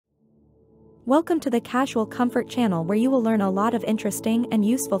Welcome to the Casual Comfort channel, where you will learn a lot of interesting and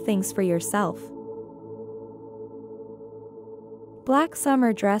useful things for yourself. Black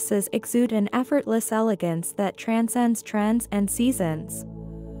summer dresses exude an effortless elegance that transcends trends and seasons.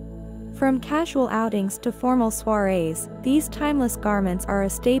 From casual outings to formal soirées, these timeless garments are a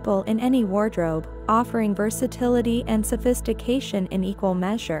staple in any wardrobe, offering versatility and sophistication in equal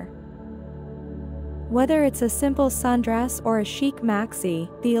measure. Whether it's a simple sundress or a chic maxi,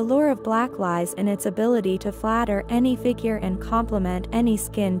 the allure of black lies in its ability to flatter any figure and complement any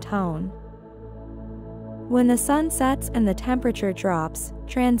skin tone. When the sun sets and the temperature drops,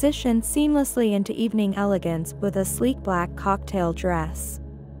 transition seamlessly into evening elegance with a sleek black cocktail dress.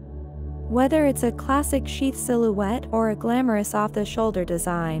 Whether it's a classic sheath silhouette or a glamorous off-the-shoulder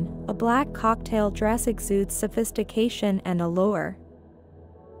design, a black cocktail dress exudes sophistication and allure.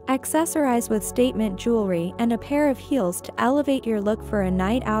 Accessorize with statement jewelry and a pair of heels to elevate your look for a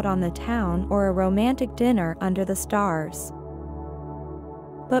night out on the town or a romantic dinner under the stars.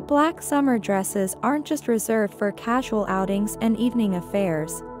 But black summer dresses aren't just reserved for casual outings and evening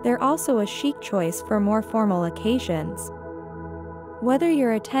affairs, they're also a chic choice for more formal occasions. Whether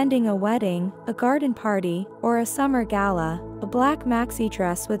you're attending a wedding, a garden party, or a summer gala, a black maxi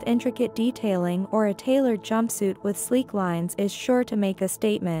dress with intricate detailing or a tailored jumpsuit with sleek lines is sure to make a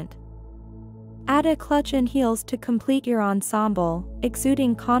statement. Add a clutch and heels to complete your ensemble,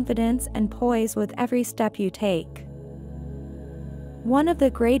 exuding confidence and poise with every step you take. One of the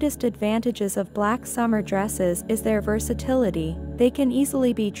greatest advantages of black summer dresses is their versatility. They can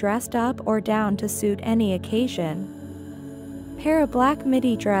easily be dressed up or down to suit any occasion. Pair a black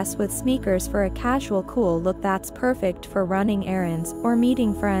midi dress with sneakers for a casual cool look that's perfect for running errands or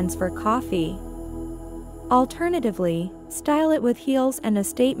meeting friends for coffee. Alternatively, style it with heels and a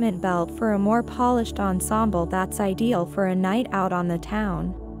statement belt for a more polished ensemble that's ideal for a night out on the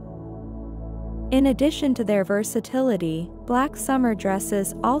town. In addition to their versatility, black summer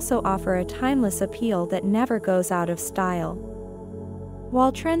dresses also offer a timeless appeal that never goes out of style.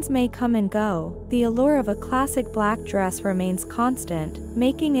 While trends may come and go, the allure of a classic black dress remains constant,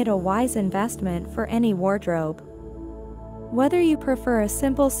 making it a wise investment for any wardrobe. Whether you prefer a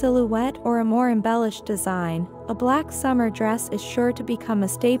simple silhouette or a more embellished design, a black summer dress is sure to become a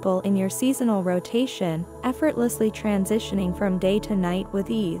staple in your seasonal rotation, effortlessly transitioning from day to night with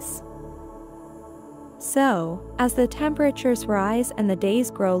ease. So, as the temperatures rise and the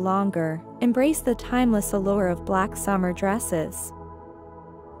days grow longer, embrace the timeless allure of black summer dresses.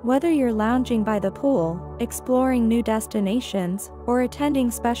 Whether you're lounging by the pool, exploring new destinations, or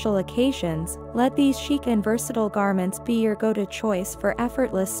attending special occasions, let these chic and versatile garments be your go-to choice for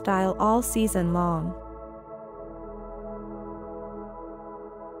effortless style all season long.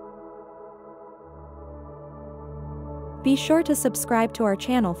 Be sure to subscribe to our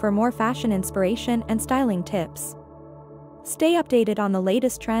channel for more fashion inspiration and styling tips. Stay updated on the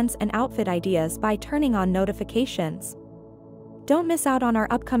latest trends and outfit ideas by turning on notifications. Don't miss out on our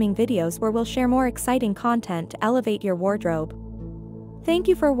upcoming videos, where we'll share more exciting content to elevate your wardrobe. Thank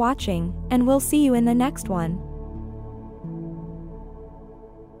you for watching, and we'll see you in the next one.